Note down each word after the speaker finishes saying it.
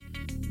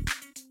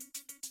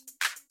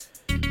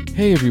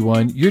Hey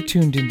everyone, you're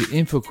tuned into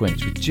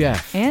InfoQuench with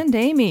Jeff. And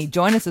Amy.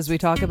 Join us as we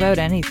talk about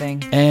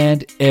anything.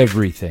 And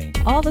everything.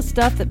 All the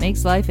stuff that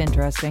makes life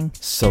interesting.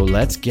 So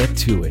let's get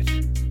to it.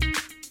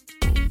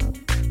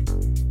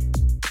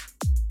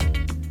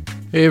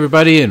 Hey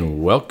everybody,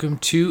 and welcome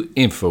to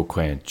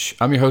InfoQuench.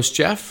 I'm your host,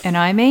 Jeff. And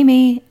I'm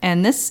Amy.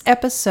 And this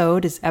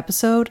episode is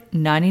episode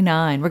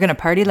 99. We're going to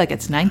party like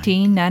it's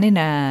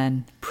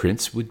 1999.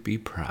 Prince would be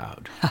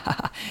proud.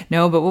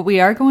 No, but what we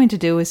are going to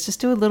do is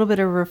just do a little bit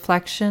of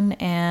reflection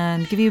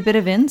and give you a bit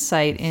of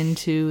insight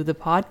into the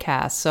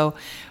podcast. So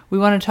we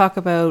want to talk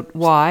about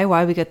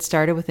why we got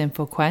started with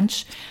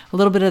InfoQuench, a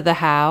little bit of the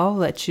how,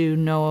 let you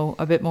know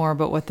a bit more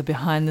about what the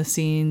behind the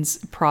scenes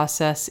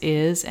process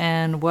is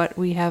and what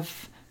we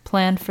have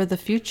planned for the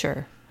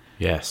future.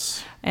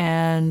 Yes.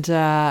 And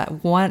I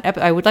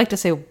would like to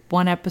say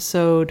one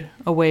episode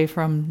away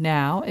from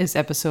now is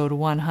episode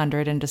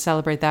 100. And to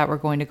celebrate that, we're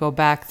going to go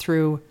back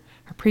through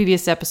our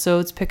previous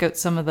episodes, pick out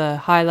some of the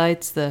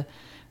highlights, the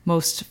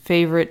most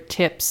favorite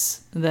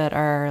tips that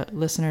our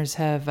listeners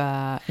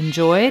have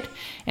enjoyed,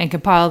 and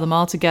compile them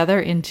all together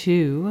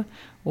into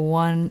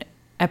one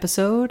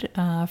episode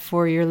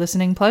for your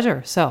listening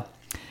pleasure. So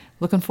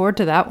looking forward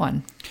to that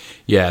one.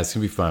 Yeah, it's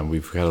going to be fun.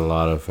 We've got a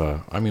lot of,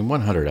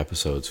 100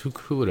 episodes.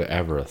 Who would have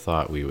ever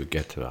thought we would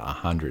get to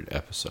 100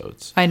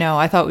 episodes? I know.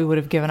 I thought we would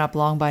have given up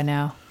long by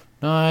now.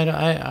 No,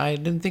 I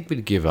didn't think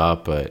we'd give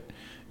up, but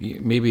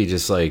maybe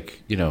just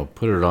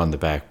put it on the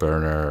back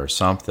burner or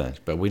something.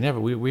 But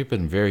we've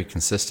been very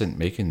consistent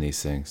making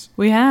these things.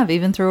 We have,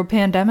 even through a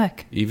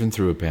pandemic. Even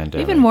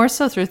more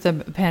so through the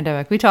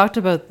pandemic. We talked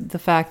about the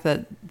fact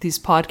that these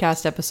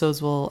podcast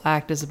episodes will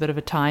act as a bit of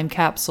a time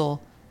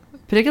capsule,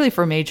 particularly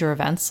for major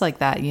events like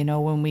that. You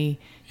know, when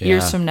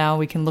years from now,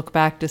 we can look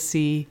back to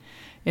see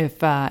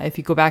if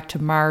you go back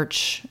to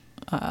March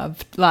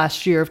of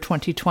last year of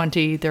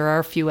 2020, there are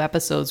a few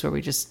episodes where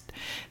we just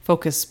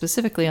focus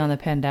specifically on the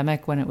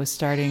pandemic when it was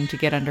starting to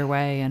get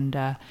underway. And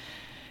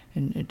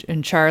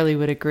Charlie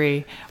would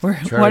agree.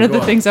 One of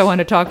the things I want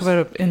to talk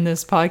about in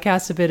this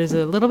podcast a bit is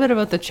a little bit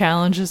about the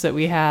challenges that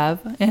we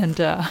have and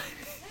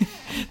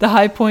the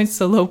high points,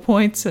 the low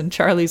points, and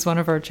Charlie's one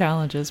of our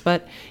challenges.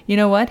 But you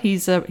know what?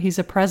 He's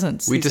a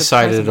presence. We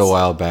decided a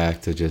while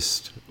back to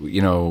just,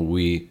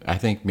 I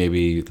think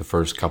maybe the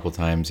first couple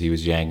times he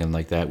was yanging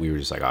like that, we were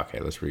just like, okay,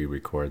 let's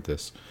re-record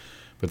this.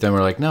 But then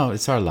we're like, no,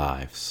 it's our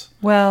lives.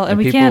 Well, and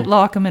we can't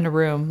lock him in a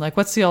room. Like,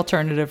 what's the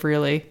alternative,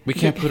 really? We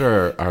can't put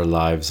our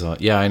lives on.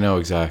 Yeah, I know,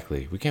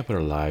 exactly. We can't put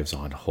our lives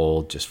on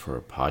hold just for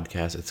a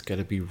podcast. It's got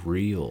to be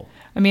real.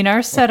 I mean,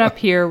 our setup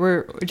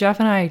here, Jeff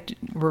and I,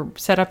 we're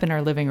set up in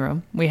our living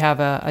room. We have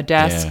a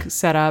desk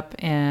set up,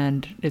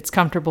 and it's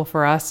comfortable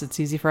for us. It's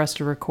easy for us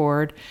to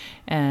record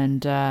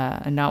and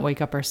not wake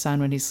up our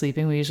son when he's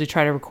sleeping. We usually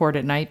try to record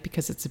at night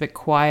because it's a bit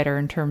quieter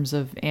in terms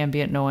of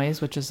ambient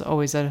noise, which is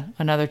always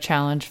another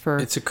challenge for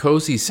It's a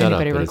cozy setup,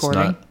 but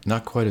recording. It's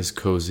not quite as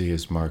cozy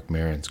as Mark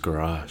Maron's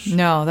garage.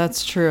 No,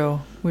 that's true.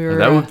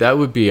 That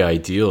would be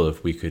ideal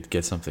if we could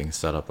get something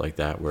set up like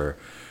that where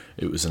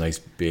it was a nice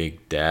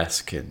big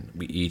desk and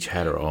we each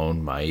had our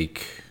own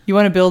mic. You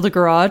want to build a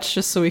garage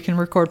just so we can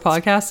record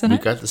podcasts in it?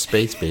 We got the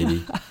space,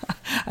 baby.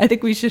 I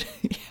think we should,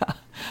 yeah.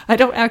 I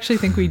don't actually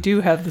think we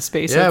do have the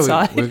space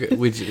outside.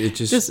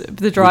 Just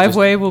the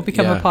driveway will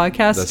become a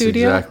podcast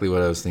studio. That's exactly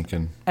what I was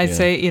thinking. I'd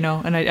say,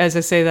 as I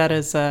say that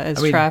as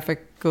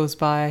traffic goes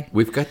by.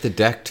 We've got the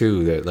deck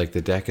too. That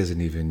the deck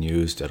isn't even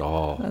used at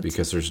all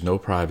because there's no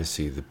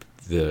privacy.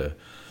 The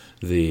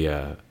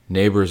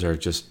neighbors are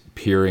just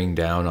peering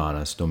down on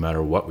us no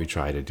matter what we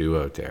try to do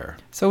out there.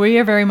 So we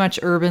are very much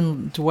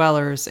urban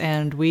dwellers,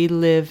 and we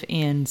live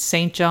in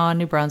St. John,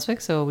 New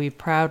Brunswick. So we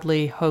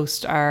proudly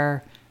host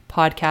our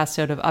podcast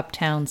out of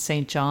Uptown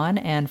St. John.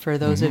 And for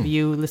those of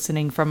you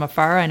listening from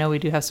afar, I know we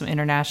do have some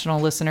international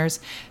listeners.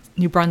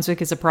 New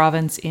Brunswick is a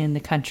province in the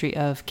country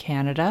of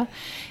Canada.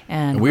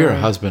 And we're a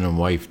husband and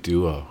wife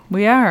duo.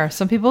 We are.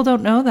 Some people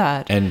don't know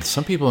that. And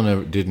some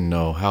people didn't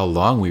know how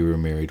long we were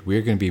married.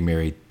 We're going to be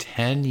married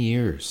 10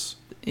 years.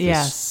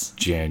 Yes.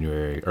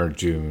 January or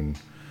June.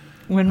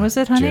 When was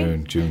it,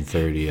 honey? June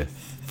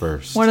 30th,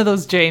 1st. One of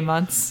those J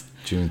months.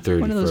 June 31st.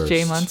 One of those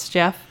J months,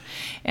 Jeff.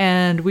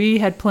 And we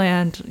had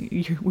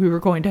planned, we were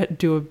going to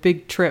do a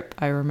big trip,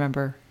 I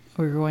remember.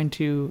 We were going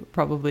to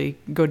probably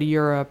go to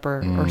Europe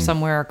or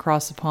somewhere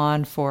across the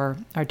pond for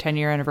our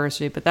 10-year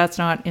anniversary. But that's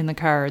not in the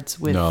cards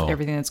with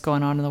everything that's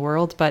going on in the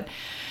world. But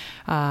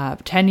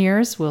 10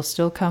 years will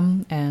still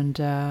come, and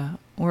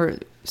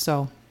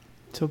so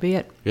be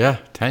it. Yeah,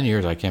 10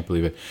 years. I can't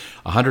believe it.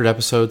 100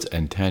 episodes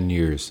and 10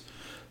 years.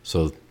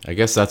 So I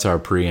guess that's our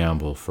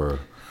preamble for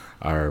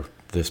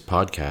this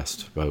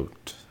podcast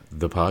about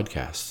the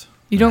podcast.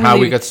 How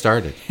we got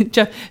started.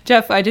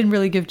 Jeff, I didn't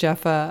really give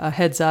Jeff a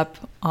heads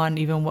up on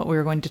even what we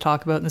were going to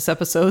talk about in this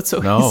episode. So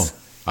no,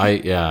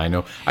 I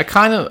know.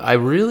 I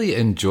really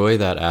enjoy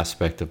that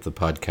aspect of the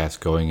podcast,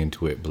 going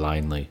into it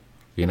blindly.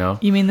 You know?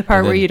 You mean the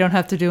part where you don't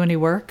have to do any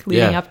work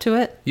leading up to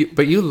it?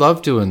 But you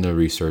love doing the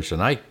research,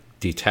 and I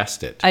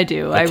detest it. I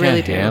do. I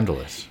really do. I can't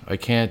handle it. I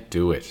can't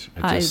do it.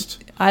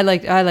 I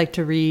like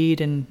to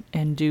read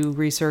and do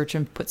research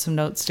and put some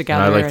notes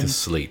together. And I like to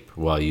sleep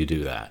while you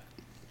do that.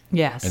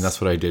 Yes. And that's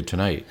what I did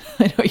tonight.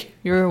 I know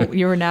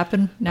you were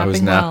napping. I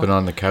was napping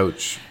on the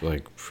couch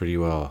like pretty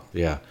well.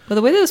 Yeah. Well,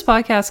 the way this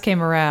podcast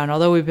came around,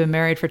 although we've been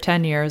married for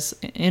 10 years,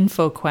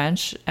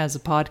 InfoQuench as a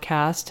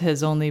podcast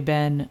has only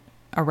been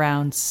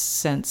around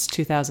since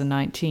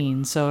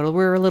 2019. So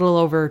we're a little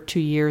over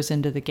 2 years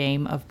into the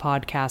game of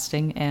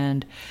podcasting.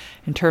 And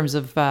in terms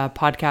of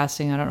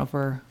podcasting, I don't know if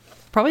we're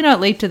probably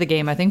not late to the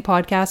game. I think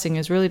podcasting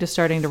is really just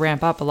starting to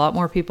ramp up. A lot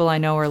more people I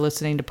know are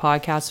listening to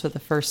podcasts for the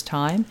first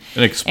time.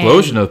 An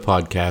explosion of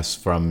podcasts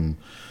from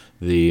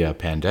the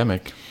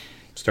pandemic,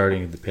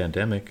 starting the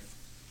pandemic.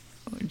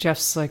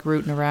 Jeff's like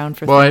rooting around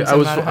for things.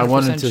 I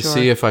wanted to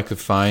see if I could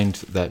find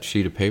that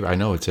sheet of paper. I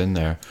know it's in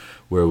there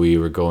where we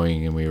were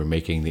going and we were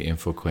making the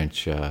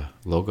InfoQuench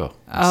logo.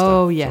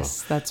 Oh, yes,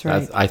 so that's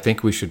right. I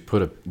think we should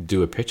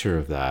do a picture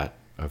of that.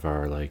 Of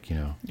our,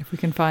 if we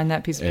can find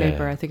that piece of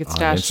paper, I think it's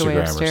stashed away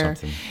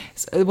upstairs.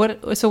 So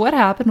what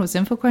happened was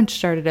InfoQuench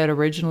started out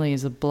originally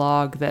as a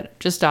blog that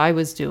just I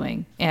was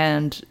doing,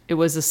 and it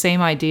was the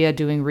same idea,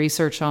 doing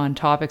research on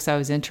topics I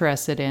was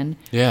interested in.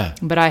 Yeah.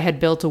 But I had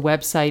built a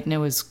website, and it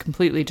was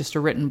completely just a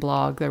written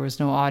blog. There was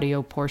no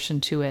audio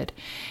portion to it,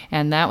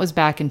 and that was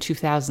back in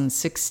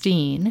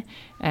 2016.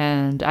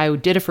 And I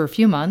did it for a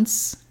few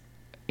months.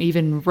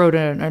 Even wrote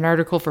an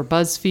article for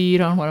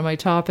BuzzFeed on one of my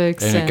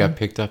topics. And it got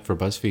picked up for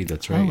BuzzFeed,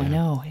 that's right. Oh, I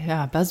know.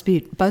 Yeah,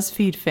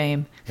 BuzzFeed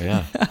fame.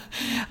 Yeah.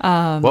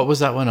 What was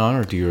that one on,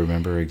 or do you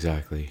remember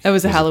exactly? It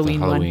was a Halloween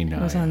one. It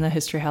was on the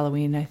history of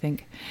Halloween, I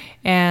think.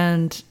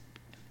 And,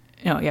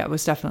 it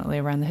was definitely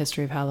around the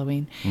history of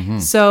Halloween. Mm-hmm.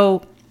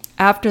 So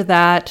after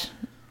that,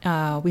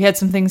 we had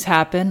some things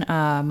happen.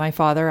 My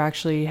father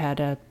actually had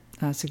a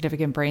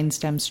significant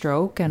brainstem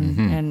stroke,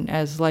 and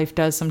as life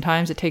does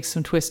sometimes, it takes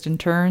some twists and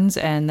turns,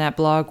 and that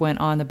blog went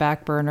on the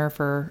back burner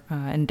for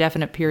an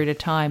indefinite period of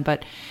time.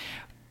 But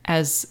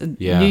as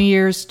New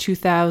Year's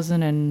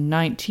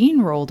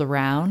 2019 rolled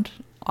around,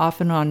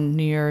 often on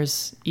New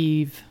Year's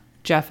Eve,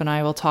 Jeff and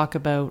I will talk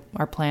about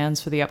our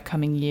plans for the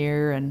upcoming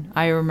year, and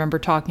I remember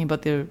talking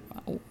about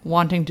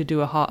wanting to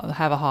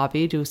have a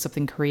hobby, do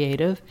something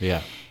creative.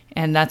 Yeah.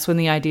 And that's when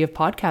the idea of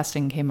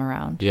podcasting came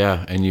around.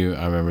 Yeah, and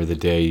I remember the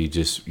day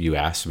you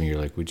asked me, you're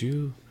like, would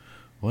you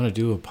want to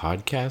do a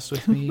podcast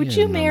with me? Would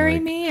you marry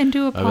me and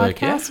do a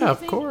podcast with me? Yeah,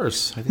 of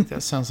course. I think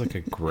that sounds like a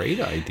great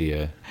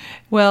idea.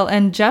 Well,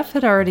 and Jeff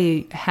had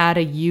already had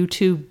a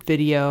YouTube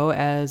video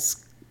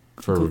as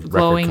for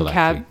glowing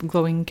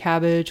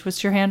cabbage.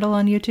 What's your handle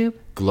on YouTube?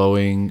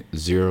 Glowing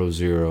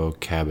 00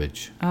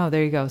 cabbage. Oh,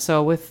 there you go.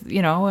 So with,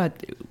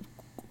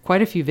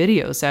 quite a few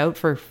videos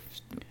out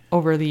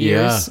over the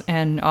years,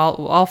 and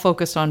all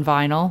focused on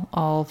vinyl,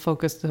 all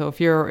focused. So if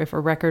you're a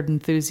record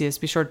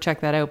enthusiast, be sure to check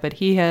that out. But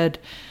he had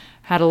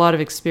a lot of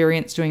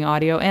experience doing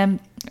audio and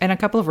a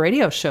couple of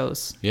radio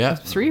shows. Yeah,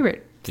 three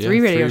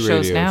radio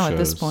shows now at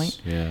this point.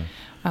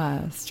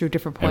 Yeah, through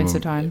different points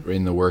of time.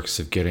 In the works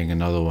of getting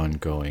another one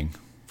going.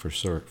 For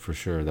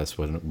sure. That's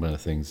one of the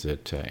things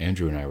that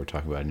Andrew and I were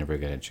talking about. I never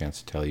got a chance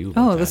to tell you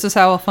about that. This is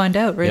how I'll find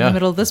out, in the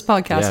middle of this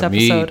podcast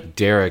episode. Me,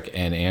 Derek,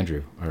 and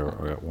Andrew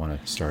want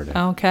to start it.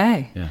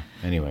 Okay. Yeah,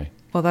 anyway.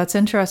 Well, that's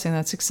interesting.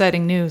 That's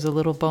exciting news. A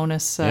little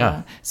bonus. So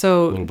a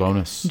little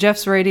bonus.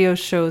 Jeff's radio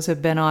shows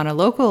have been on a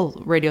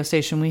local radio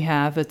station we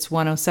have. It's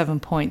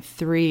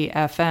 107.3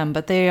 FM,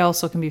 but they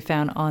also can be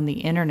found on the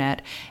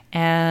internet.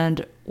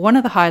 And one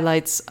of the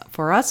highlights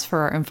for us for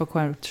our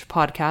InfoQuench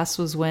podcast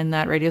was when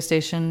that radio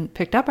station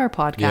picked up our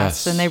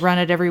podcast, and they run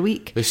it every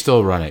week. They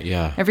still run it,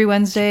 yeah. Every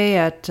Wednesday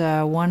at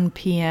 1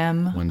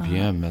 p.m. 1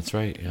 p.m., that's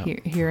right, yeah.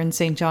 Here in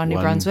St. John, New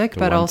Brunswick,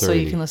 but also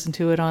you can listen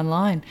to it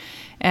online.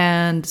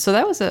 And so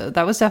that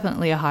was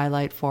definitely a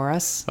highlight for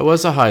us. It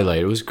was a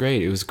highlight. It was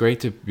great. It was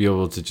great to be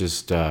able to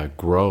just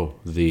grow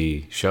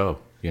the show,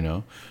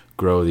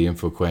 grow the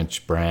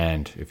InfoQuench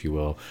brand, if you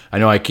will. I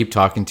know I keep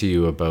talking to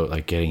you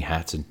about getting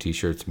hats and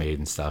T-shirts made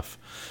and stuff.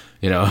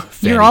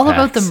 You're all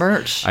about the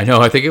merch. I know.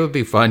 I think it would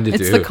be fun to do.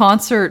 It's the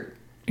concert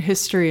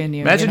history in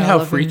you. Imagine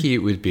how freaky it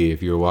would be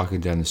if you were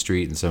walking down the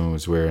street and someone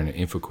was wearing an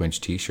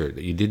InfoQuench T-shirt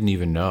that you didn't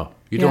even know.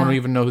 You don't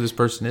even know who this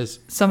person is.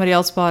 Somebody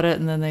else bought it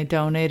and then they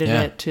donated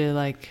it to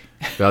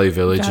Value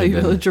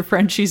Village, or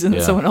Frenchies, and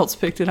then someone else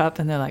picked it up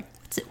and they're like,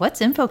 "What's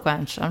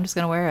InfoQuench? I'm just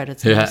going to wear it.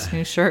 It's a nice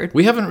new shirt."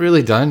 We haven't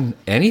really done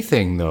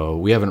anything though.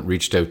 We haven't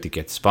reached out to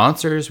get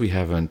sponsors. We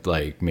haven't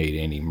made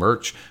any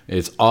merch.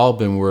 It's all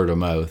been word of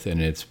mouth,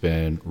 and it's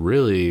been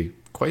really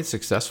quite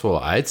successful,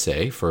 I'd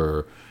say,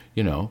 for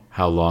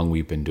how long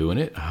we've been doing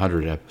it.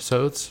 100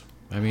 episodes.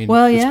 I mean,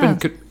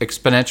 it's been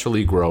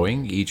exponentially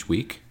growing each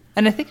week.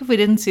 And I think if we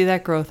didn't see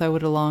that growth, I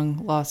would have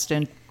long lost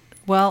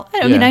Well,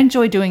 I mean, I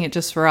enjoy doing it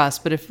just for us,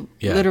 but if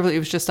literally it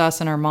was just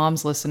us and our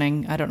moms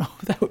listening, I don't know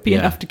if that would be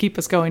enough to keep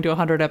us going to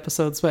 100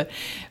 episodes, but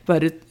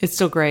it's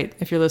still great.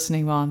 If you're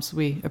listening, moms,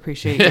 we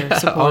appreciate your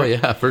support. Oh,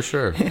 yeah, for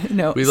sure.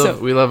 We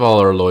love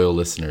all our loyal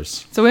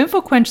listeners. So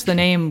InfoQuench, the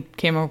name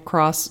came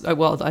across,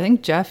 well, I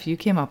think, Jeff, you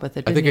came up with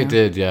it, didn't you? I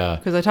did, yeah.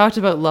 Because I talked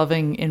about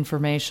loving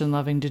information,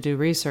 loving to do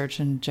research,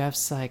 and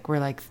Jeff's like, we're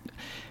like...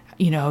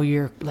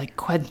 you're like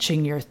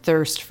quenching your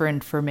thirst for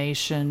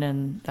information,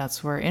 and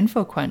that's where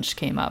InfoQuench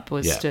came up,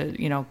 was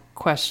to,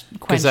 quench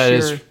because that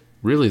is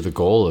really the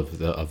goal of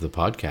the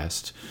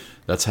podcast.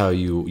 That's how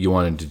you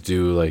wanted to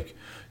do, like,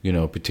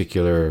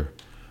 particular.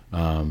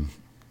 That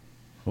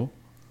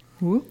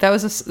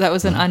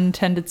was an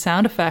unintended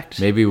sound effect.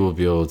 Maybe we'll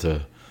be able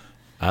to.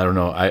 I don't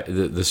know.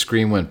 The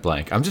screen went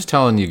blank. I'm just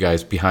telling you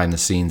guys behind the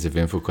scenes of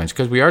InfoQuench,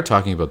 because we are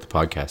talking about the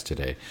podcast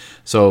today.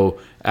 So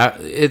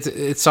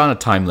it's on a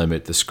time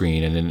limit, the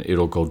screen, and then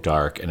it'll go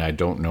dark, and I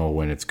don't know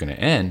when it's going to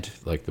end.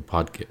 Like the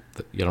podcast,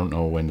 you don't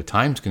know when the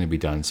time's going to be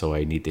done, so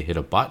I need to hit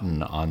a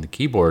button on the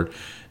keyboard,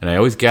 and I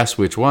always guess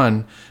which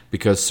one,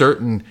 because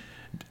certain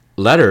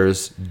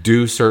letters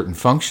do certain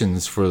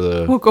functions for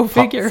the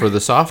for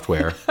the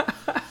software,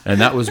 and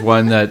that was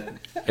one that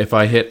if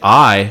I hit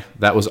I,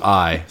 that was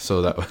I.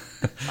 So that.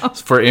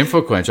 For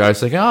InfoQuench, I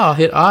was like, I'll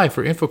hit I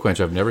for InfoQuench.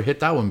 I've never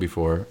hit that one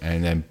before.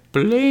 And then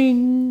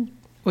bling.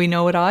 We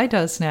know what I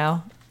does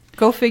now.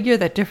 Go figure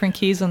that different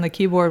keys on the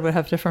keyboard would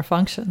have different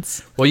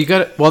functions. Well,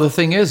 the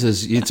thing is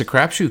it's a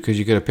crapshoot, because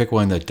you got to pick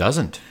one that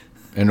doesn't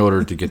in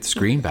order to get the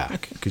screen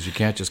back, because you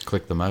can't just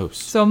click the mouse.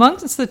 So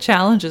amongst the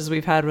challenges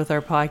we've had with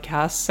our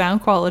podcast,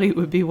 sound quality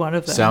would be one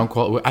of them. Sound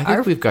quality. I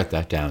think we've got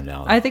that down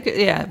now. I think,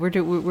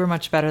 we're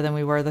much better than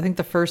we were. I think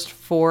the first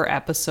 4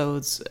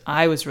 episodes,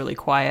 I was really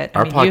quiet.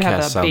 Our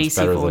podcast sounds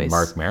better than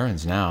Mark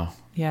Maron's now.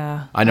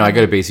 Yeah. I know, I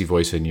got a bassy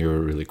voice and you were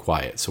really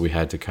quiet, so we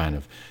had to kind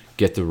of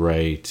get the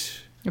right...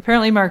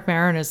 Apparently Mark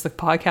Maron is the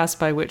podcast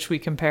by which we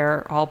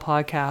compare all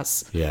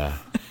podcasts. Yeah.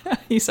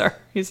 he's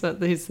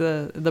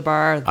the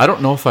bar. I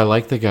don't know if I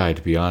like the guy,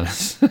 to be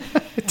honest. I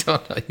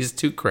don't know. He's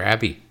too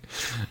crabby.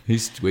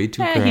 He's way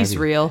too crabby. He's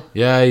real.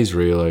 Yeah, he's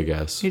real, I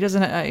guess. He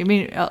doesn't, I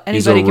mean,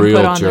 anybody can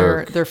put on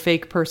their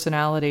fake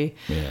personality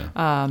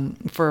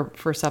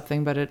for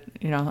something, but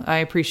I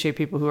appreciate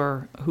people who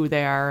are who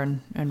they are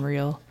and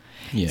real.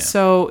 Yeah.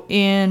 So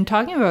in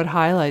talking about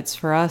highlights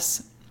for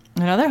us,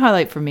 another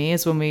highlight for me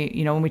is when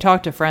we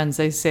talk to friends,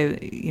 they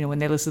say, when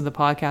they listen to the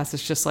podcast,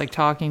 it's just like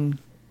talking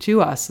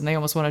to us, and they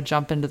almost want to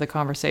jump into the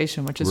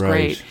conversation, which is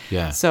great.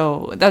 Yeah.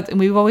 So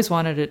we've always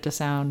wanted it to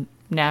sound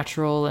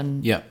natural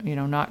and,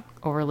 not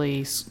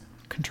overly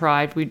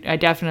contrived. I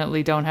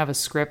definitely don't have a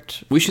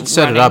script. We should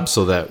set it up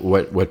so that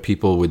what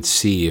people would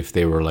see if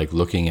they were like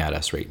looking at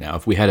us right now,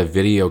 if we had a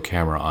video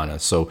camera on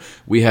us. So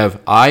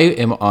I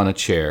am on a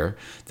chair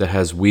that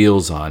has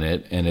wheels on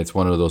it, and it's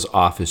one of those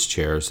office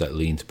chairs that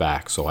leans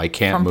back, so I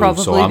can't move.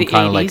 So I'm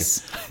kind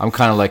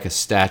of like a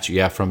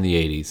statue, from the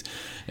 80s,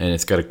 and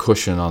it's got a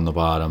cushion on the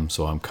bottom,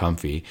 so I'm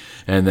comfy.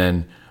 And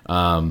then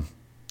I'm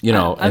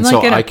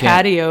like in a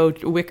patio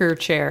wicker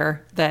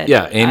chair that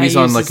Amy's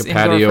on like a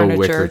patio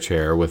wicker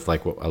chair with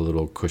like a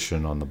little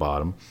cushion on the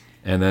bottom,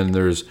 and then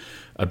there's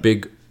a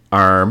big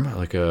arm,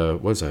 like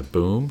what's that,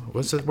 boom?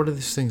 What are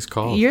these things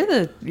called? You're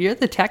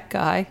the tech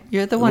guy.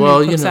 You're the one who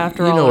looks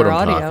after all our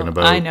audio. Talking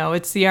about. I know,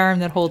 it's the arm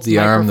that holds the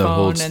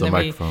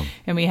microphone.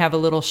 And we have a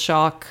little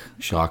shock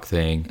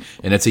thing,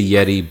 and it's a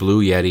Yeti,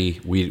 Blue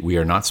Yeti. We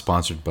are not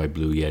sponsored by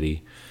Blue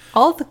Yeti.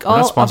 All the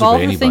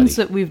things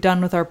that we've done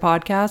with our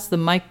podcast,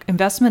 the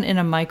investment in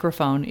a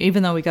microphone,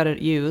 even though we got it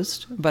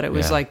used, but it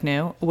was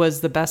new,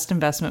 was the best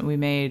investment we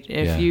made.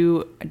 If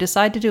you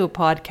decide to do a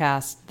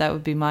podcast, that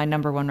would be my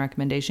number one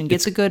recommendation.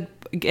 Get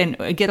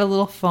a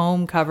little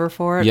foam cover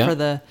for it.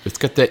 It's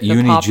got that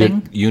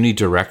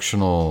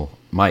unidirectional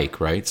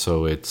mic, right?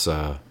 So it's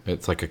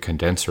like a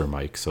condenser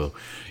mic. So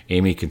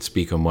Amy can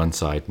speak on one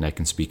side and I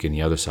can speak on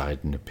the other side,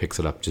 and it picks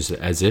it up just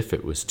as if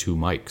it was 2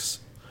 mics.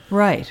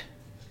 Right.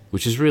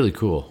 Which is really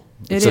cool.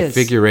 It's a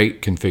figure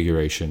 8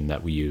 configuration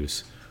that we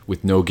use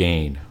with no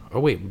gain.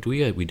 Oh wait,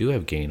 we do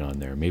have gain on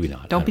there? Maybe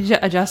not. Don't be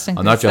adjusting.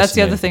 I'm not adjusting. That's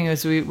the other thing,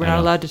 is we're not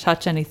allowed to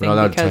touch anything. We're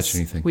not allowed to touch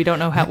anything. We don't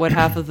know what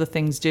half of the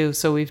things do.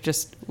 So we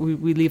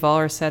leave all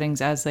our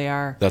settings as they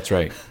are. That's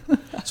right.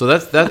 So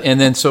that's that.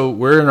 And then so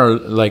we're in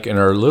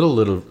our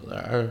little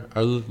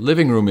our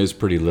living room is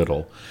pretty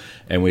little.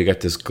 And we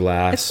got this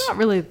glass. It's not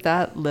really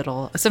that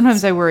little.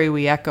 Sometimes I worry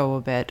we echo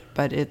a bit,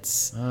 but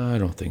it's. I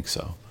don't think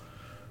so.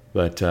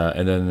 But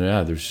and then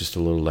there's just a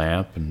little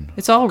lamp, and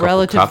it's all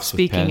relative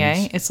speaking.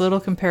 It's little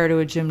compared to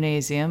a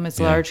gymnasium. It's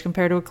large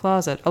compared to a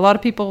closet. A lot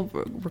of people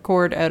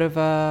record out of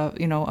a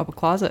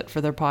closet for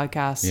their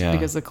podcasts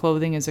because the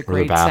clothing is a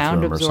great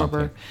sound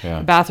absorber.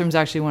 The bathroom's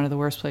actually one of the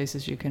worst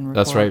places you can record.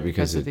 That's right,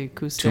 because of the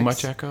acoustics. Too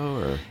much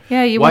echo, or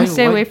you want to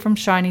stay away from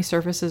shiny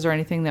surfaces or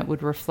anything that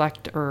would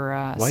reflect or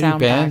why sound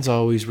do bands back.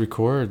 Always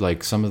record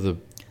like some of the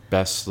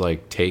best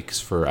takes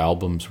for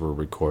albums were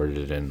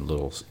recorded in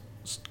little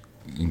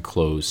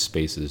enclosed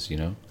spaces,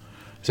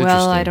 It's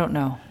well, I don't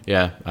know.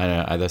 Yeah,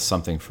 that's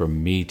something for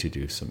me to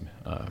do some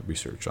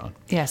research on.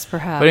 Yes,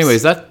 perhaps. But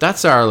anyways,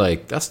 that's our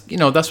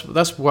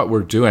that's what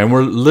we're doing, and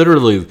we're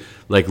literally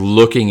like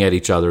looking at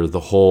each other the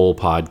whole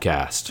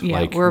podcast. Yeah,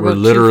 like we're about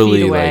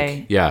literally 2 feet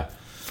away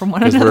from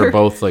one another. Because we're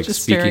both like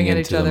just speaking at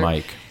into the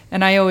mic.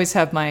 And I always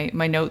have my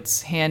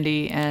notes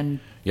handy.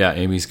 And yeah,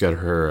 Amy's got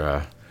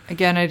her.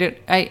 Again,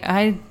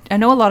 I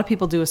know a lot of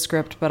people do a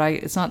script, but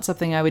it's not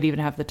something I would even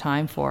have the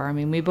time for. I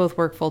mean, we both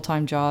work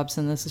full-time jobs,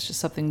 and this is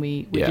just something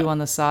we do on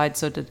the side.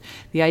 So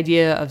the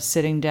idea of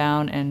sitting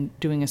down and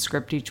doing a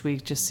script each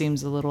week just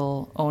seems a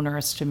little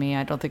onerous to me.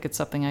 I don't think it's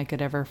something I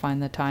could ever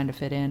find the time to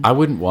fit in. I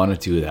wouldn't want to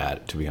do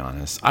that, to be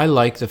honest. I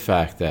like the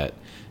fact that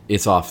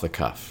it's off the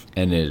cuff,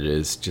 and it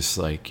is just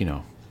like,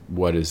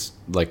 what is,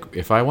 like,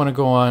 if I want to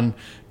go on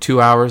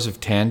 2 hours of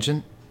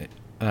tangent,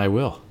 I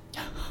will,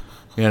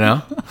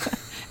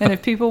 And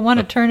if people want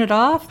to turn it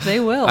off, they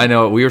will. I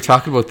know. We were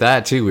talking about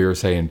that too. We were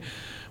saying,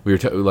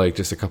 like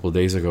just a couple of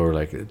days ago, we're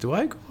like, do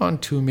I go on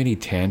too many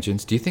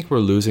tangents? Do you think we're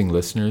losing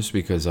listeners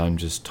because I'm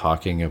just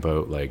talking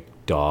about like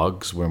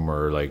dogs when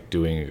we're like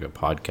doing a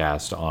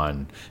podcast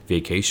on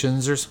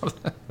vacations or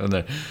something? and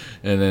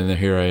then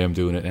here I am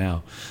doing it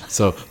now.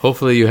 So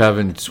hopefully you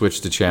haven't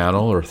switched the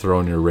channel or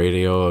thrown your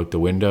radio out the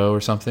window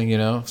or something,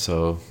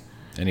 So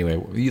anyway,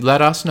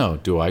 let us know.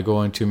 Do I go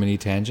on too many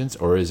tangents,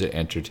 or is it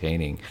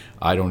entertaining?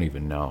 I don't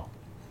even know.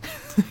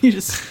 you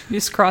just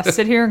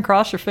sit here and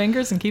cross your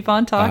fingers and keep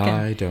on talking.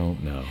 I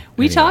don't know.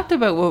 We talked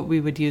about what we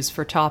would use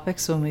for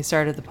topics when we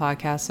started the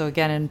podcast. So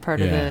again, in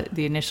part of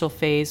the initial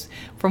phase,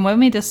 from when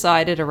we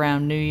decided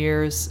around New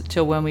Year's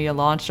till when we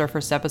launched our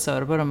first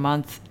episode, about a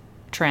month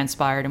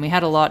transpired, and we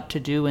had a lot to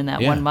do in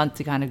that 1 month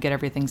to kind of get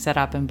everything set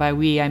up. And by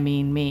we, I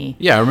mean me.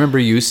 Yeah, I remember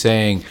you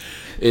saying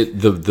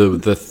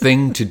the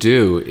thing to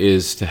do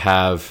is to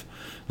have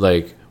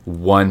like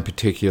one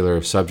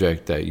particular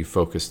subject that you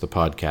focus the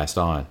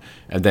podcast on,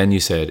 and then you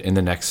said in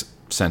the next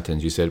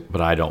sentence you said, but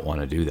I don't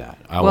want to do that.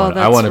 I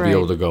want to be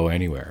able to go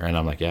anywhere. And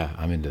I'm like, yeah,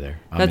 I'm into there.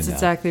 That's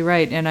exactly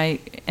right.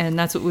 And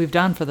that's what we've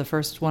done for the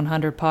first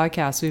 100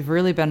 podcasts. We've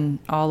really been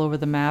all over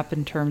the map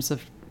in terms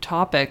of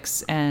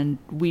topics, and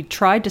we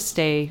tried to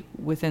stay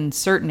within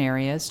certain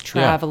areas: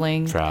 travel,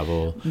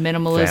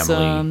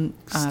 minimalism,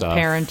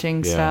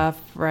 parenting stuff,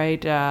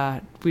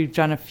 right? We've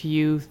done a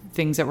few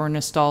things that were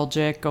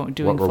nostalgic,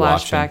 doing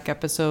flashback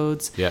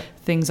episodes,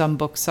 things on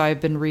books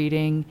I've been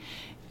reading.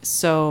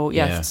 So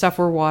stuff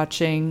we're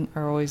watching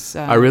are always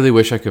I really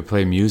wish I could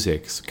play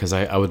music, because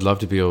I would love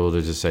to be able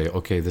to just say,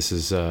 okay, this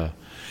is what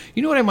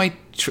I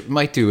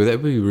might do.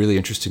 That would be really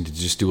interesting, to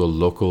just do a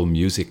local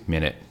music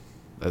minute.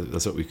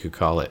 That's what we could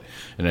call it.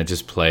 And I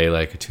just play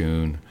like a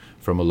tune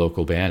from a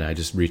local band. I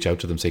just reach out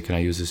to them, say, can I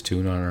use this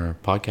tune on our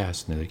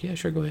podcast? And they're like, yeah,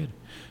 sure, go ahead.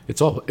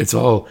 It's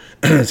all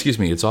excuse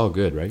me, it's all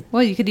good, right?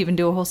 Well, you could even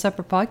do a whole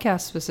separate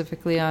podcast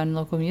specifically on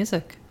local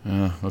music.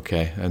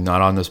 Okay. And not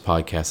on this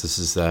podcast.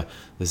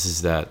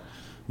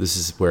 This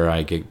is where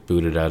I get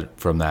booted out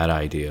from that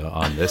idea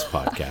on this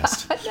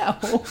podcast.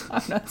 No,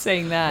 I'm not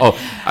saying that. Oh,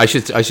 I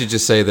should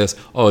just say this.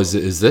 Oh,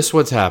 is this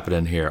what's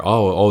happening here?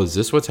 Oh, is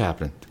this what's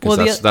happening?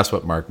 Because that's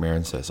what Mark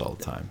Maron says all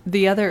the time.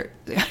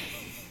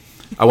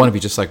 I want to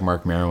be just like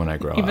Mark Maron when I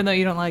grow up. Even though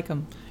you don't like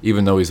him.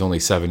 Even though he's only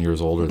 7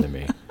 years older than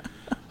me.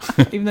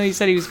 Even though you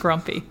said he was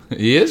grumpy.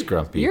 He is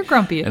grumpy. You're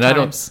grumpy at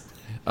times.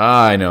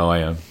 I know I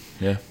am.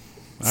 Yeah.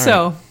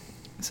 So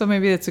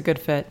maybe it's a good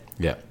fit.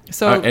 Yeah.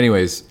 So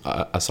anyways,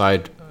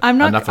 aside... I'm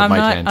not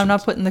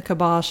putting the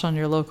kibosh on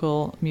your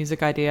local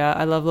music idea.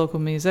 I love local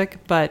music,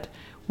 but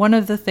one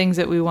of the things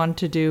that we want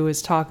to do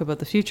is talk about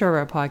the future of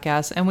our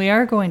podcast, and we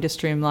are going to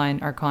streamline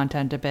our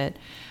content a bit.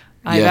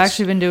 I've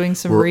actually been doing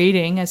some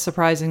reading,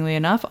 surprisingly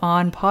enough,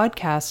 on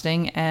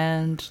podcasting,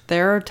 and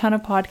there are a ton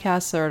of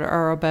podcasts that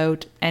are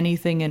about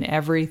anything and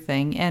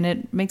everything, and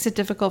it makes it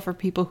difficult for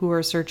people who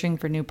are searching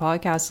for new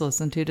podcasts to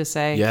listen to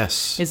say,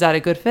 yes, is that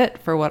a good fit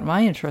for what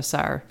my interests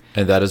are?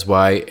 And that is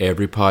why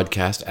every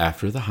podcast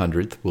after the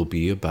 100th will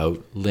be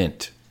about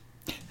lint.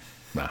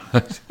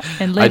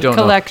 And lint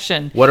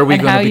collection. Know. What are we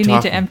going to be talking? And how you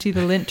need to empty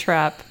the lint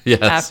trap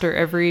after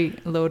every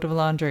load of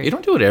laundry. You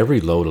don't do it every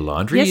load of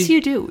laundry. Yes,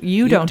 you do.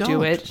 You don't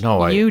do it.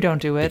 No, you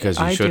don't do it. Because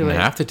you shouldn't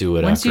have to do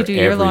it once after you do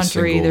your every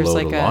laundry.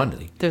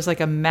 Laundry. There's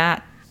like a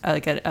mat,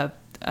 like a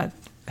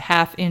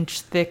half-inch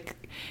thick.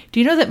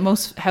 Do you know that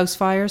most house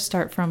fires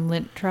start from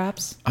lint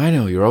traps? I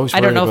know. You're always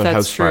worried about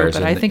house fires.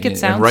 But I think it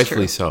sounds and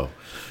rightfully so.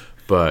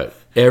 But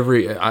I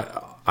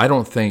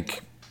don't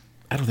think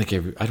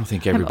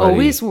everybody. I'm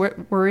always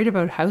worried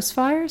about house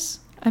fires.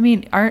 I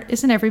mean,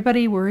 isn't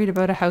everybody worried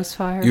about a house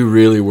fire? You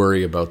really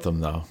worry about them,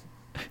 though.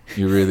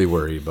 You really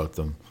worry about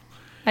them.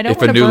 I don't.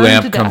 If a new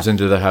lamp comes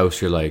into the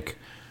house, you're like,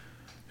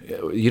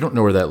 you don't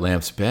know where that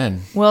lamp's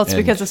been. Well, it's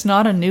because it's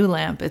not a new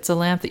lamp. It's a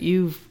lamp that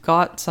you've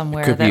got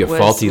somewhere. It could be a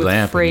faulty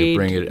lamp, and you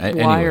bring it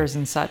anyway. Wires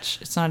and such.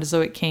 It's not as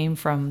though it came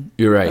from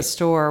a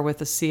store with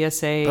a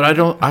CSA. But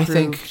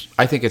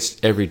I think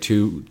it's every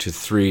 2 to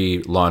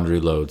 3 laundry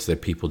loads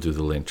that people do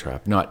the lint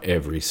trap. Not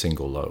every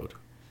single load.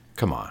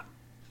 Come on,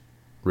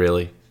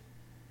 really?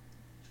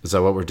 Is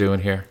that what we're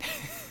doing here?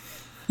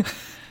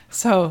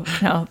 So,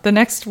 no, the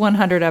next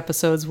 100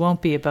 episodes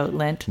won't be about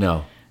Lent.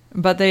 No.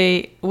 But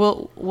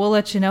we'll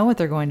let you know what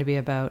they're going to be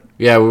about.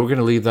 Yeah, we're going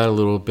to leave that a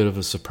little bit of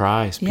a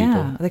surprise, people.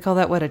 Yeah, they call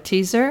that what, a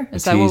teaser?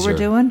 Is that what we're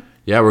doing?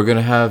 Yeah, we're going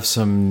to have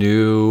some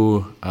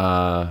new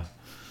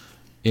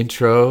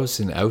intros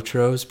and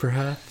outros,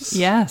 perhaps.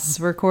 Yes,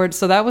 record.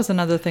 So that was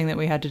another thing that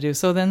we had to do.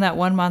 So then that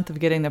 1 month of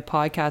getting the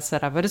podcast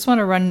set up, I just want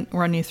to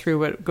run you through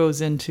what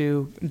goes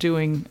into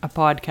doing a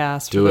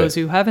podcast for those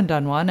who haven't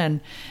done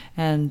one,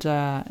 and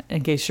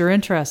in case you're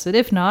interested.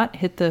 If not,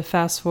 hit the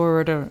fast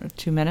forward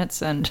 2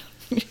 minutes and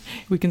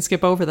we can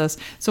skip over this.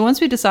 So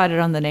once we decided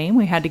on the name,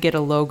 we had to get a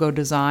logo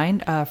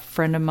designed. A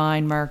friend of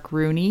mine, Mark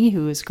Rooney,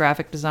 who is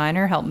graphic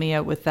designer, helped me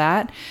out with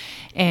that.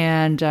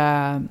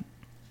 And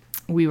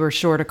we were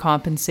sure to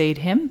compensate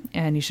him.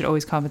 And you should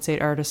always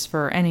compensate artists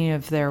for any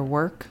of their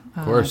work.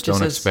 Of course,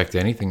 don't expect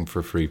anything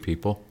for free,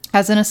 people.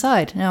 As an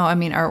aside, no, I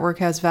mean, artwork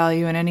has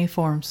value in any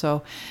form.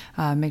 So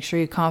make sure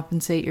you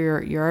compensate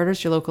your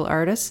artists, your local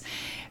artists.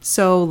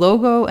 So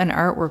logo and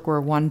artwork were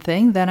one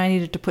thing. Then I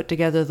needed to put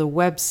together the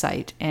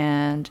website.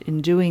 And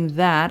in doing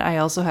that, I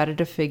also had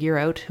to figure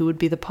out who would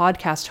be the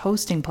podcast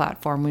hosting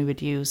platform we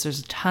would use.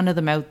 There's a ton of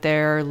them out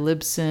there: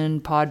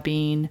 Libsyn,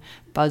 Podbean,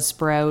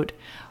 Buzzsprout.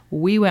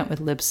 We went with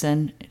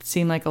Libsyn. It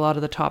seemed like a lot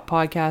of the top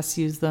podcasts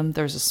use them.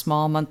 There's a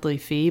small monthly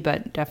fee,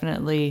 but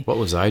definitely... What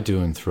was I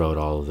doing throughout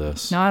all of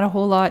this? Not a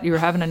whole lot. You were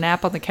having a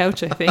nap on the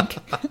couch, I think.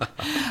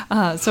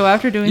 So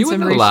after doing some research...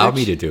 You wouldn't allow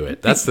me to do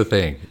it. That's the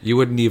thing. You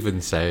wouldn't even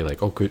say,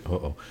 like,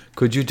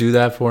 could you do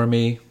that for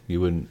me?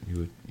 You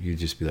wouldn't. You'd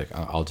just be like,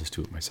 I'll just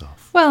do it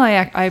myself. Well,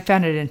 I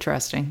found it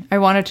interesting. I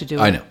wanted to do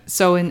it. I know.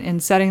 So in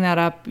setting that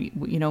up,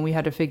 we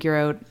had to figure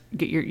out,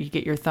 you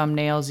get your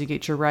thumbnails, you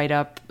get your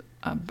write-up,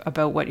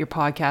 about what your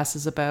podcast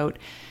is about,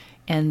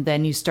 and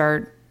then you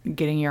start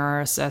getting your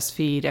RSS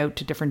feed out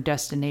to different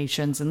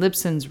destinations, and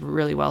Libsyn's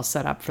really well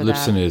set up for that.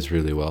 Libsyn is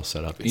really well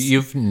set up.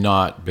 You've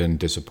not been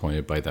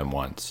disappointed by them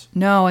once.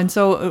 No, and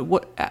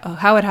so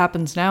how it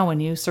happens now,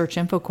 when you search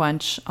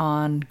InfoQuench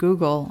on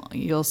Google,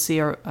 you'll see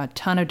a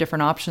ton of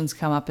different options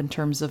come up in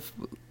terms of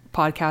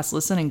podcast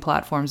listening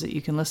platforms that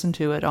you can listen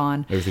to it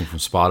on. Everything from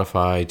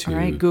Spotify to... All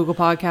right, Google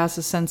Podcasts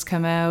has since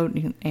come out,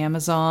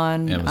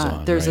 Amazon.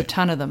 There's a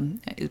ton of them.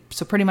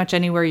 So pretty much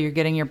anywhere you're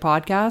getting your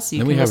podcasts, you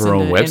can listen to. And we have our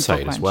own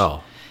website as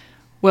well.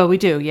 Well, we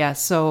do,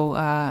 yes. So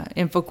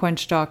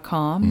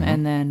InfoQuench.com,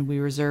 and then we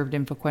reserved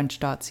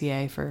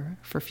InfoQuench.ca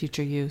for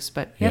future use.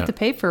 But you have to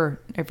pay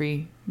for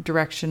every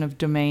direction of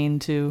domain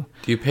to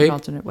an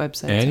alternate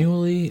website.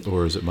 Annually,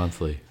 or is it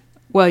monthly?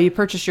 Well, you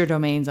purchase your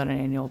domains on an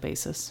annual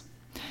basis.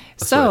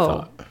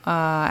 So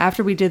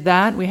after we did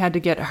that, we had to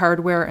get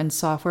hardware and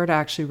software to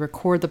actually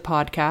record the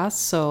podcast.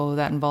 So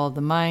that involved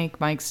the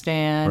mic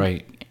stand.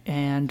 Right.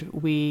 And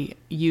we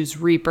use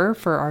Reaper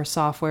for our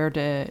software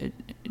to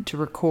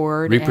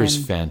record.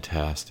 Reaper's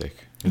fantastic.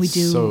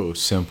 It's so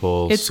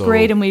simple. It's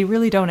great, and we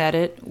really don't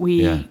edit.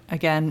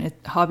 Again,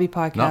 hobby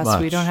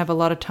podcast, we don't have a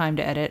lot of time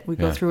to edit. We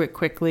go through it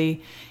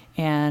quickly.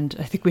 And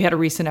I think we had a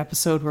recent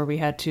episode where we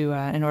had to,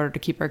 in order to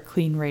keep our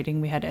clean rating,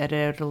 we had to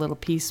edit out a little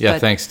piece. Yeah,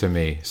 thanks to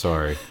me.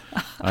 Sorry.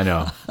 I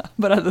know.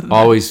 But other than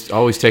always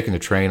taking the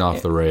train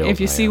off the rails. If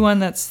you see one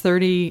that's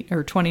 30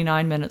 or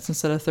 29 minutes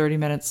instead of 30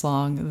 minutes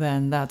long,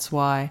 then that's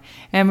why.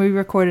 And we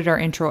recorded our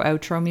intro,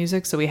 outro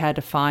music, so we had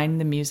to find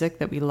the music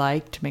that we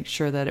liked to make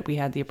sure that we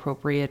had the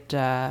appropriate,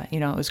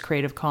 it was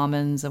Creative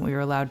Commons and we were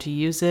allowed to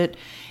use it.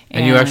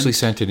 And you actually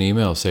sent an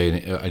email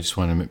saying, I just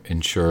want to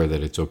ensure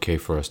that it's okay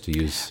for us to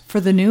use. For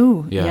the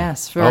new,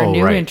 yes. For our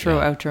new intro,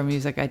 outro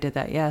music, I did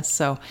that, yes.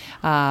 So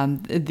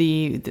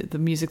the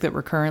music that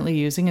we're currently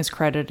using is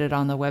credited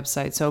on the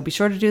website. So be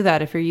sure to do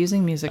that. If you're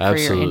using music for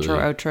your intro,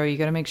 outro, you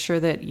got to make sure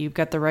that you've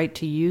got the right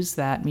to use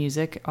that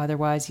music.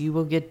 Otherwise, you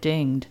will get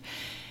dinged.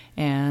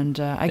 And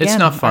again, it's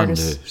not fun to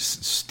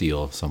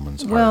steal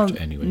someone's art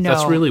anyway. No.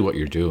 That's really what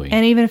you're doing.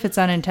 And even if it's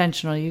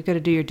unintentional, you've got to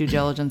do your due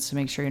diligence to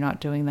make sure you're not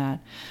doing that.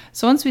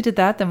 So once we did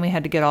that, then we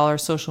had to get all our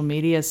social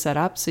media set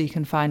up. So you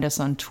can find us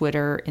on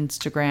Twitter,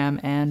 Instagram,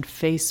 and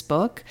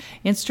Facebook.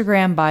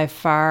 Instagram by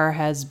far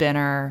has been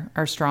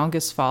our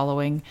strongest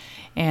following.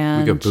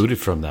 And we got booted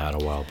from that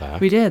a while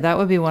back. We did. That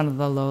would be one of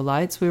the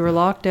lowlights. We were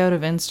locked out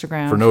of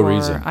Instagram for no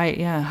reason. I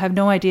have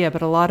no idea,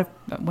 but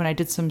when I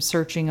did some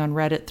searching on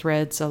Reddit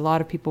threads, a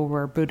lot of people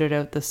were booted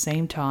out at the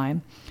same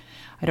time.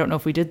 I don't know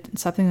if we did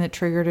something that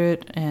triggered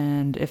it,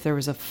 and if there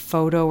was a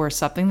photo or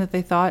something that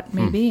they thought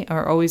maybe.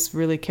 Are always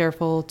really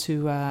careful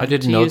to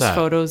use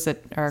photos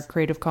that are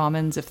Creative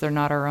Commons if they're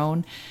not our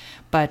own.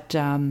 But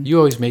you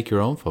always make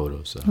your own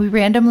photos, though. We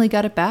randomly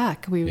got it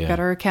back. We got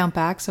our account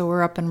back, so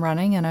we're up and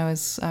running. And I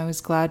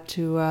was glad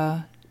to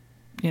have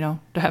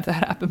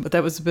that happen. But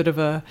that was a bit of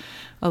a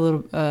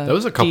little. That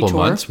was a couple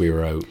months we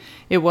were out.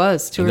 It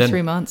was 2 or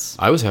 3 months.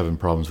 I was having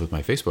problems with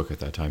my Facebook at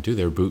that time too.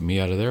 They were booting me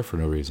out of there for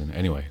no reason.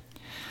 Anyway.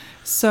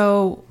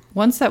 So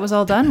once that was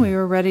all done, we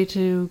were ready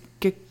to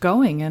get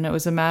going, and it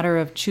was a matter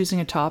of choosing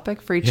a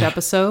topic for each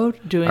episode,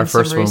 doing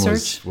some research. Our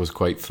first one was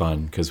quite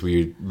fun because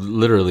we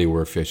literally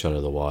were fish out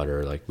of the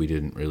water. Like, we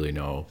didn't really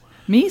know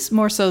Me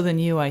more so than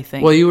you, I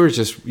think. Well, you were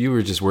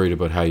just worried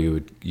about how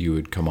you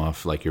would come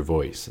off like your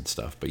voice and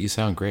stuff, but you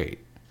sound great.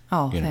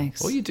 Oh,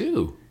 thanks. Well, you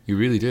do. You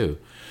really do.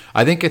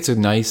 I think it's a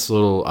nice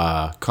little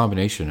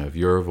combination of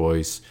your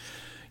voice,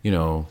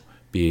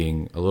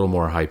 being a little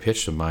more high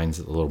pitched and mine's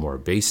a little more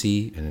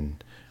bassy,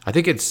 and I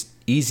think it's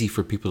easy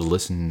for people to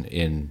listen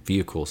in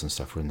vehicles and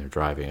stuff when they're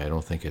driving. I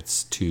don't think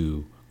it's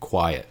too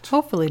quiet.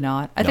 Hopefully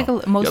not. I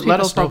think most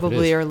people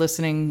probably are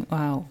listening.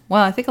 Well,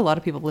 I think a lot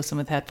of people listen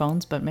with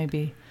headphones, but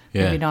maybe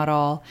not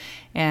all.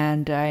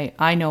 And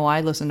I know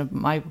I listen to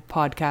my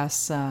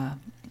podcasts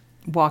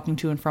walking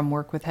to and from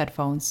work with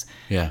headphones.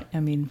 Yeah. I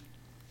mean,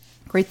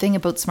 great thing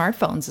about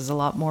smartphones is a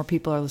lot more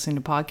people are listening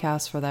to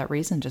podcasts for that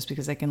reason, just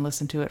because they can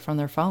listen to it from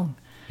their phone.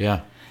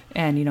 Yeah.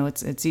 And,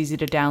 it's easy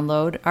to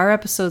download. Our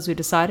episodes, we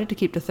decided to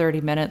keep to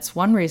 30 minutes.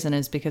 One reason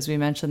is because we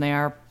mentioned they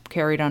are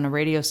carried on a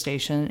radio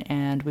station,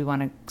 and we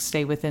want to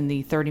stay within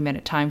the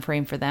 30-minute time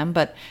frame for them.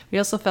 But we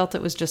also felt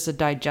it was just a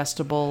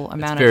digestible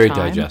amount of time. It's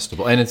very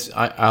digestible. And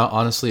I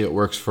honestly, it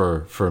works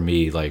for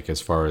me, like,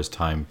 as far as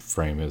time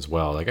frame as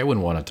well. Like, I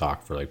wouldn't want to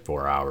talk for, like,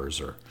 4 hours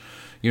or,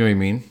 you know what I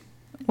mean?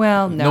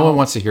 Well, no. No one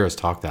wants to hear us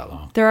talk that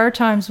long. There are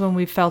times when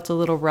we felt a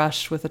little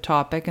rushed with a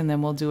topic, and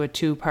then we'll do a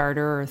 2-parter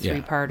or a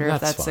 3-parter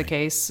if that's fine. The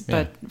case.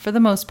 Yeah. But for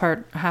the most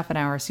part, half an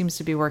hour seems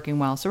to be working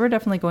well. So we're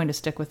definitely going to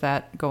stick with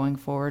that going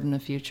forward in the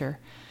future.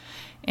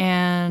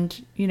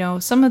 And,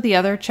 some of the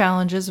other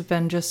challenges have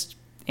been just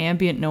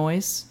ambient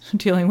noise,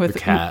 dealing with the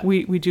cat.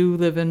 We do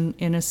live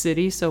in a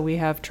city, so we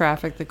have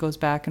traffic that goes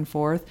back and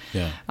forth.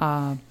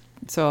 Yeah.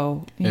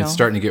 So, it's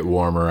starting to get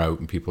warmer out,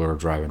 and people are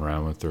driving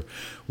around with their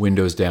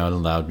windows down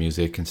and loud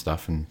music and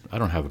stuff. And I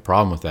don't have a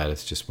problem with that.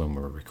 It's just when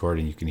we're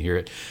recording, you can hear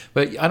it.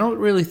 But I don't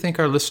really think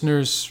our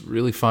listeners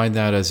really find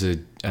that as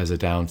a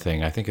down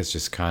thing. I think it's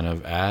just kind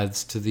of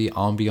adds to the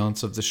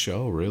ambiance of the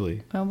show,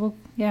 really. Well,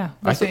 yeah.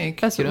 That's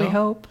what we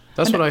hope.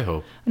 That's what I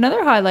hope.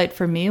 Another highlight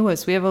for me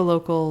was we have a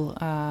local,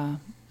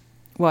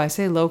 I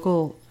say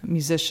local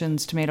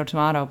musicians,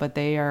 Tomato, but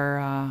they are,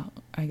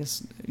 I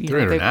guess... They're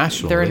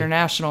international. They're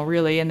international,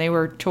 really, and they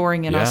were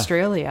touring in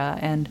Australia.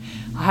 And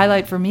a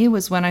highlight for me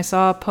was when I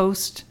saw a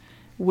post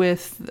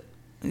with,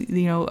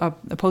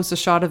 a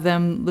shot of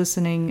them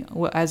listening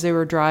as they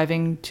were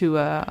driving to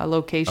a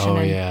location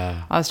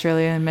in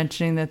Australia, and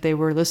mentioning that they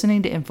were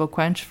listening to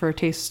InfoQuench for a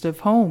taste of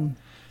home.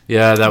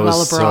 Yeah, that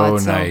was so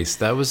nice.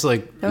 That was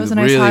like, that was a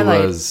nice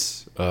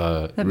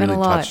highlight. That really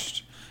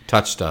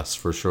touched us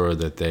for sure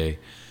that they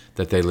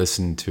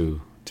listened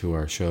to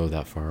our show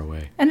that far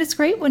away. And it's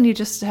great when you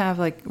just have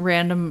like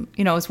random,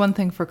 it's one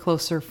thing for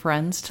closer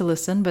friends to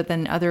listen, but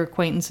then other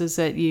acquaintances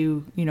that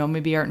you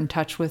maybe aren't in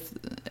touch with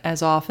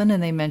as often,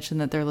 and they mention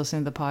that they're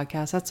listening to the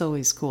podcast. That's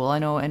always cool. I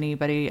know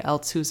anybody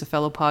else who's a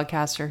fellow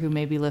podcaster who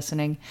may be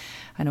listening.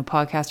 I know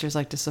podcasters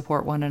like to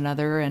support one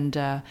another, and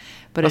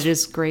but it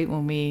is great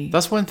when we...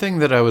 That's one thing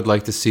that I would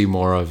like to see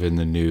more of in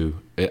the new,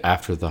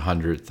 after the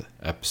 100th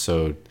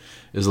episode,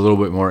 is a little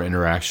bit more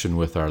interaction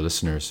with our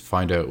listeners.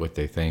 Find out what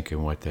they think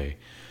and what they...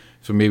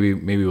 So maybe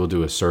we'll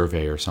do a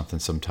survey or something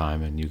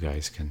sometime, and you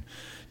guys can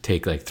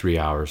take like 3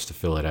 hours to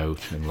fill it out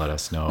and let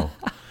us know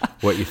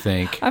what you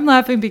think. I'm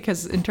laughing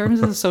because in terms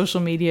of the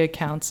social media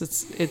accounts,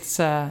 it's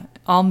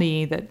all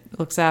me that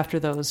looks after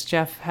those.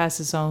 Jeff has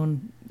his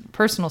own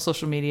personal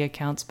social media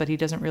accounts, but he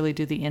doesn't really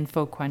do the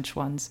InfoQuench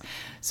ones.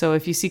 So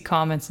if you see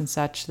comments and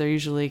such, they're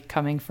usually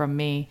coming from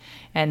me,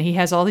 and he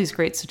has all these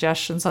great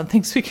suggestions on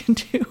things we can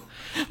do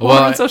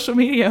on social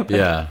media.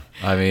 But,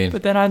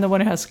 but then I'm the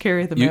one who has to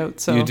carry them out.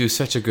 So you do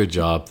such a good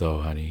job, though,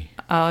 honey.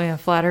 Oh yeah,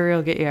 flattery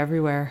will get you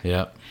everywhere.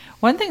 Yeah.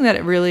 One thing that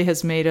it really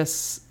has made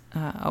us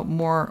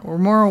more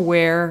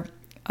aware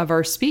of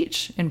our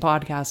speech in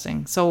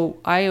podcasting. So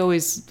I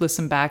always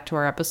listen back to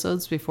our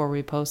episodes before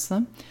we post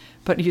them.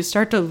 But you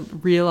start to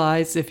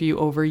realize if you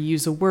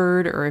overuse a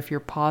word or if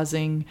you're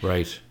pausing.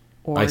 Right.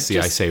 I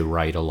say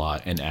right a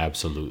lot and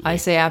absolutely. I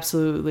say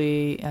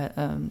absolutely.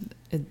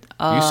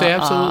 You say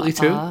absolutely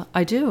too?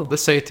 I do.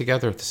 Let's say it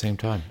together at the same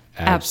time.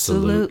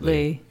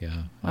 Absolutely.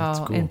 Yeah. That's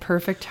cool. In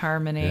perfect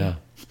harmony. Yeah.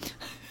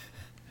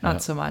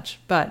 Not so much.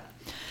 But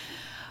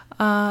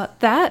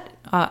that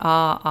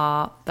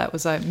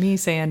was me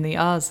saying the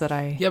ahs that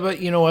I... Yeah, but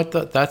you know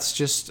what? That's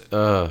just...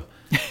 a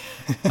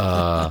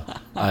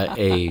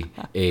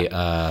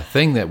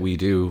thing that we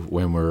do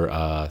when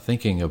we're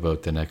thinking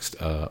about the next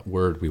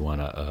word we want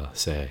to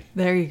say.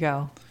 There you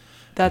go.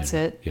 That's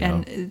it.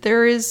 And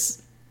there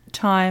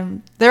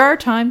are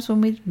times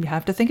when we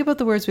have to think about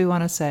the words we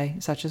want to say,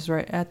 such as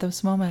right at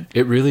this moment.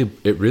 It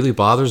really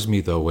bothers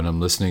me though when I'm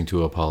listening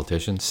to a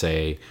politician,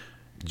 say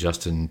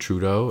Justin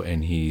Trudeau,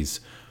 and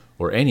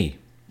or any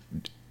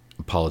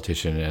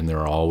politician, and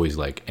they're always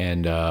like,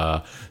 and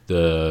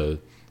the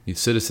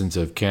citizens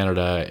of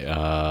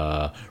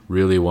Canada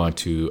really want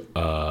to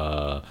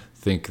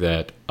think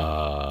that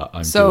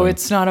I'm so doing,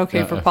 it's not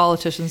okay for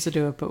politicians to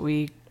do it, but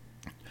we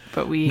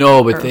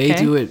no, but they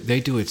do it. They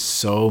do it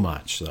so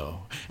much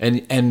though,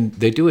 and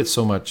they do it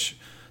so much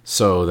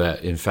so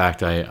that in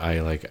fact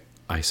I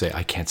say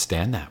I can't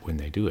stand that when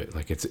they do it.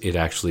 Like it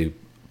actually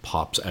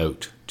pops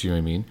out Do you know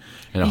what I mean?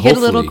 And you get a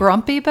little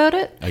grumpy about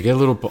it? I get a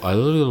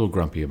little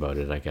grumpy about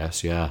it, I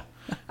guess. Yeah.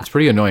 It's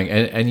pretty annoying.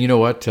 And you know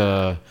what?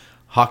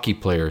 Hockey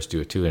players do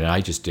it too. And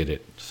I just did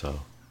it.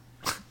 So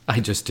I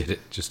just did it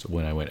just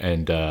when I went.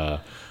 And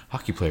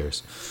hockey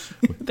players.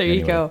 There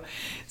you go.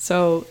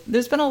 So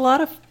there's been a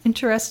lot of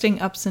interesting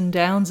ups and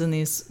downs in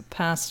these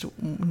past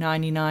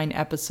 99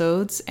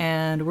 episodes,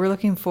 and we're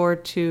looking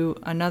forward to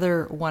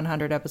another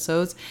 100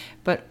 episodes.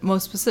 But more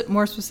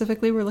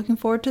specifically, we're looking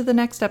forward to the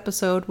next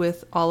episode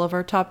with all of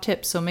our top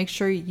tips. So make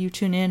sure you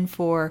tune in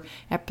for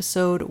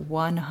episode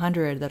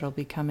 100 that'll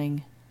be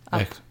coming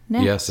up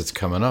next. Yes, it's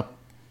coming up.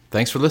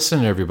 Thanks for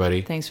listening,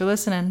 everybody. Thanks for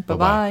listening.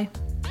 Bye-bye.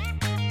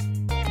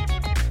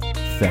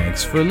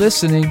 Thanks for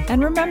listening.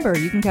 And remember,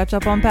 you can catch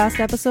up on past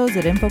episodes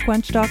at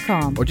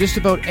InfoQuench.com. Or just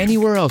about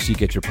anywhere else you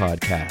get your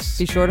podcasts.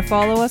 Be sure to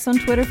follow us on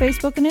Twitter,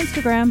 Facebook, and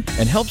Instagram.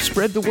 And help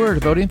spread the word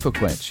about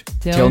InfoQuench.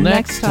 Till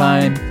next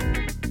time.